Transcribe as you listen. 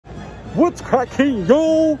What's cracking,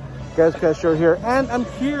 yo? Guys, Cash Show here, and I'm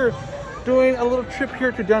here doing a little trip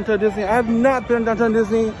here to downtown Disney. I have not been downtown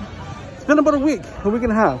Disney. It's been about a week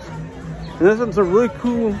and a half. And this one's a really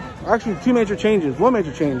cool, actually one major change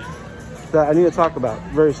that I need to talk about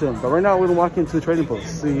very soon. But right now we're gonna walk into the trading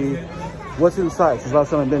post, see what's inside since last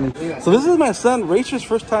time I've been in. So this is my son Rachel's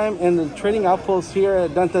first time in the trading outpost here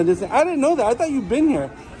at downtown Disney. I didn't know that. I thought you'd been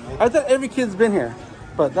here. I thought every kid's been here.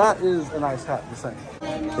 But that is a nice hat, just saying.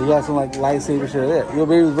 So you got some like lightsabers here. Yeah. Your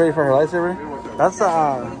baby's ready for her lightsaber? That's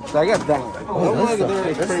I got that one. Oh,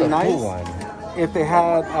 It's pretty nice. Cool one. If they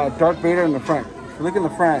had Darth Vader in the front. If you look in the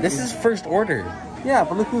front. This is first order. Yeah,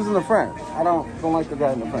 but look who's in the front. I don't like the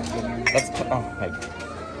guy in the front. That's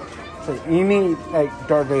So you need like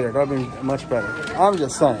Darth Vader. That'd be much better. I'm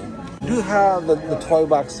just saying. We do have the toy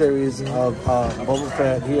box series of Boba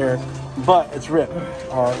Fett here, but it's ripped.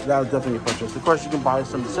 That would definitely be purchased. Of course, you can buy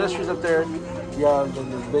some accessories up there. You have the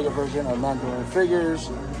bigger version of Mandalorian figures.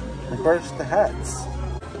 And of course, the hats.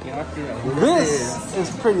 This is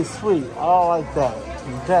pretty sweet. I like that.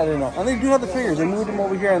 And they do have the figures. They moved them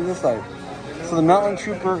over here on this side. So the Mountain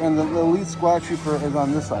Trooper and the Elite Squad Trooper is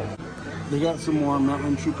on this side. They got some more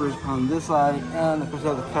Mountain Troopers on this side, and of course they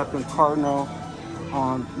have the Captain Cardinal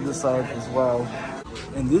on this side as well.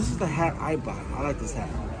 And this is the hat I bought. I like this hat.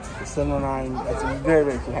 The 709. That's a very,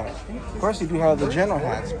 very cool hat. Of course, you do have the general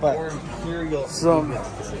hats, but some.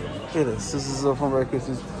 It is. This is from Rare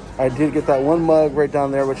Kisses. I did get that one mug right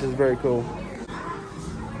down there, which is very cool.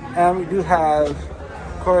 And we do have,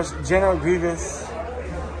 of course, General Grievous.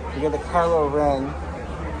 We got the Kylo Ren,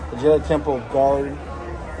 the Jedi Temple Guard,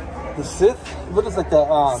 the Sith. What is like the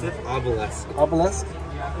Sith obelisk? Obelisk.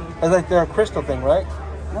 It's like their crystal thing, right?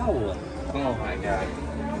 No. Oh my god.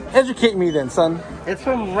 Educate me then, son. It's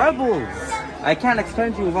from Rebels. I can't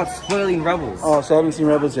explain to you without spoiling Rebels. Oh, so I haven't seen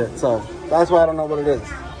Rebels yet, so that's why I don't know what it is.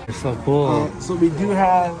 They're so cool. So we do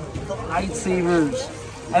have the lightsabers.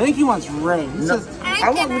 I think he wants Rey. I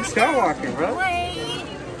want Luke Skywalker, bro.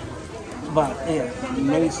 But yeah,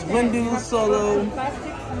 Mace Windu, Solo.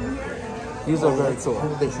 These are very cool.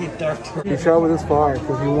 He traveled this far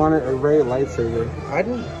because he wanted a Rey lightsaber. I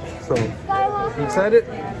didn't. So, you excited?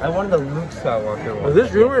 I wanted a Luke Skywalker one. Well,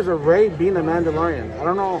 this rumor is of Rey being a Mandalorian. I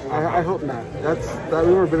don't know. I hope not. That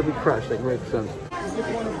rumor better be crushed, like Rey's son.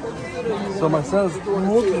 So my son's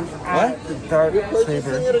looking at the dark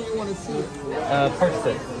saber. Purchase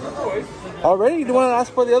it. Already? You don't want to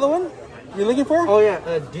ask for the other one? You're looking for? Oh yeah.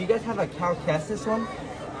 Do you guys have a Cal Kestis one?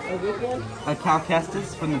 A Cal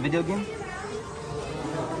Kestis from the video game?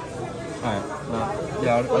 Alright. Well,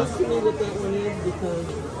 yeah. Let's see what that one is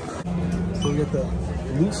because. So we get the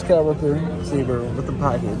Luke Skywalker saber with the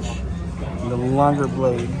package, and the longer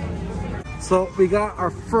blade. So we got our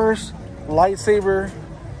first lightsaber.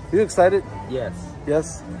 Are you excited? Yes.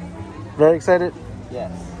 Yes? Very excited?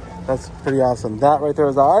 Yes. That's pretty awesome. That right there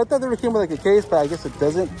is I thought they came with like a case, but I guess it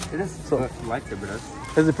doesn't. It is. So lightsaber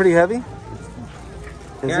does. Is it pretty heavy?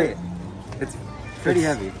 Is it? It's pretty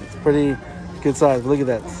heavy. It's pretty good size. Look at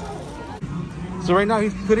that. So right now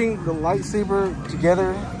he's putting the lightsaber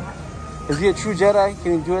together. Is he a true Jedi?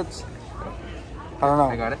 Can he do it? I don't know.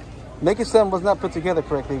 I got it. Naked Sun was not put together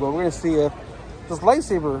correctly, but we're gonna see if this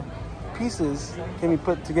lightsaber pieces can be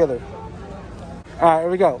put together. All right, here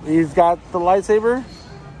we go. He's got the lightsaber.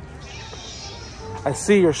 I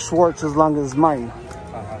see your Schwartz as long as mine.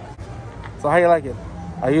 So how you like it?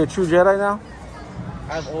 Are you a true Jedi now?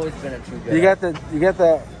 I've always been a true Jedi. You got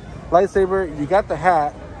the lightsaber. You got the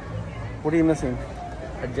hat. What are you missing?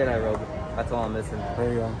 A Jedi robe. That's all I'm missing.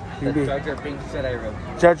 There you go. The Jar Jar Binks Jedi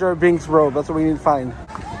robe. Jar Jar Binks robe. That's what we need to find.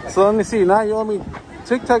 So let me see. Now you owe me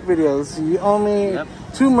TikTok videos. You owe me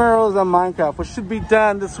 2 murals on Minecraft, which should be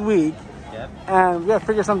done this week. Yep. And we gotta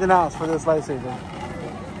figure something else for this lightsaber.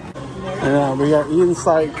 And we got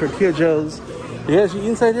inside Tortilla Joe's. You guys eat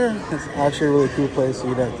inside here? It's actually a really cool place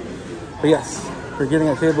to eat at. But yes, we're getting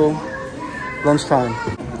a table. Lunchtime.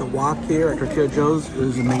 The walk here at Tortilla Joe's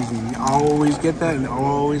is amazing. You always get that and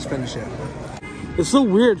always finish it. It's so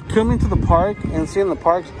weird coming to the park and seeing the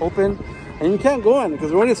parks open and you can't go in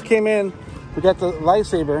because when we just came in, we got the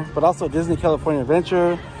lightsaber, but also Disney California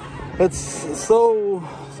Adventure. It's so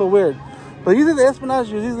weird. But usually the Esplanade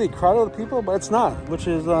is usually crowded with people, but it's not, which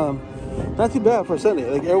is not too bad for Sunday.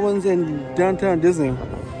 Like everyone's in downtown Disney.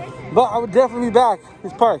 But I would definitely be back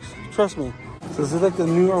these parks, trust me. So this is like the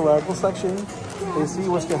new arrival section. You see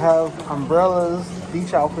which they have umbrellas,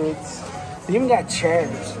 beach outfits. They even got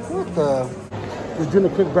chairs. What the? Just doing a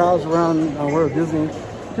quick browse around World Disney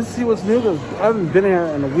just to see what's new. Cause I haven't been here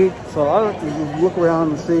in a week, so I'll have to look around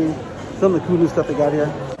and see some of the cool new stuff they got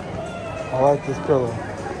here. I like this pillow.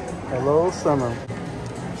 Hello, summer.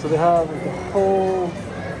 So they have the whole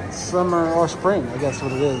summer or spring, I guess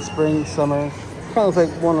what it is. Spring, summer. Kind of looks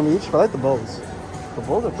like one of each, but I like the bows. The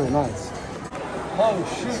bows are pretty nice. Oh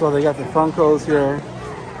shoot. So they got the Funkos here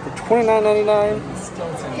for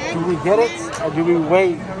 $29.99. Do we get it, or do we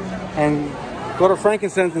wait and go to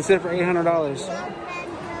Frankincense and sit for $800?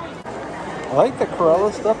 I like the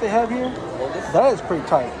Corella stuff they have here. That is pretty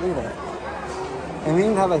tight. Look at that. And they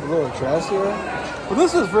even have like a little dress here. Well,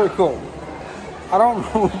 this is very cool. I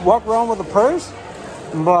don't walk around with a purse,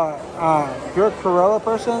 but if you're a Corella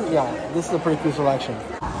person, yeah, this is a pretty cool selection.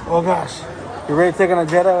 Oh gosh, you ready to take on a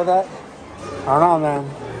Jedi with that? I don't know,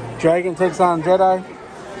 man. Dragon takes on Jedi.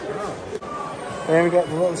 And we got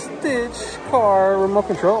the little Stitch car remote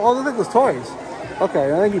control. Oh, look at those toys.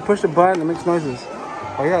 Okay, I think you push the button, it makes noises.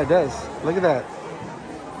 Oh yeah, it does. Look at that.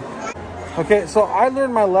 Okay, so I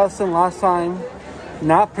learned my lesson last time,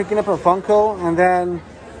 not picking up a Funko and then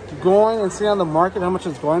going and seeing on the market how much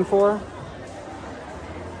it's going for.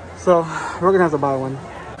 So we're gonna have to buy one.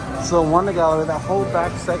 So in Wonder Gallery, that whole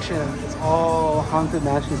back section is all Haunted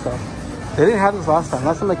Mansion stuff. They didn't have this last time.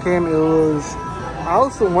 Last time I came, it was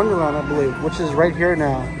Alice in Wonderland, I believe, which is right here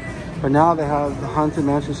now. But now they have the Haunted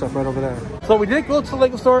Mansion stuff right over there. So we did go to the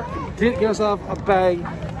Lego store, did get ourselves a bag.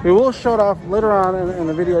 We will show it off later on in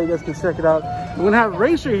the video. You guys can check it out. We're gonna have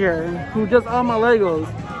Racer here, who does all my Legos.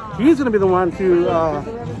 He's gonna be the one to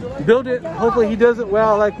build it. Hopefully he does it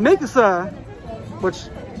well, like Mikasa, which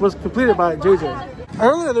was completed by JJ.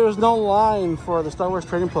 Earlier there was no line for the Star Wars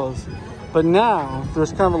trading post, but now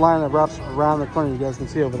there's kind of a line that wraps around the corner. You guys can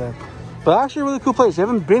see over there. But actually a really cool place. If you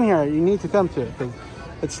haven't been here, you need to come to it, because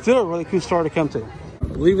it's still a really cool store to come to.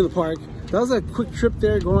 Leaving the park. That was a quick trip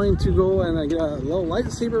there, going to go and get a little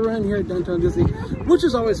lightsaber run here at downtown Disney, which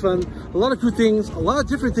is always fun. A lot of cool things, a lot of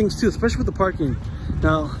different things too, especially with the parking.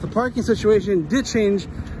 Now, the parking situation did change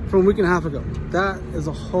from a week and a half ago. That is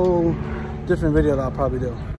a whole different video that I'll probably do.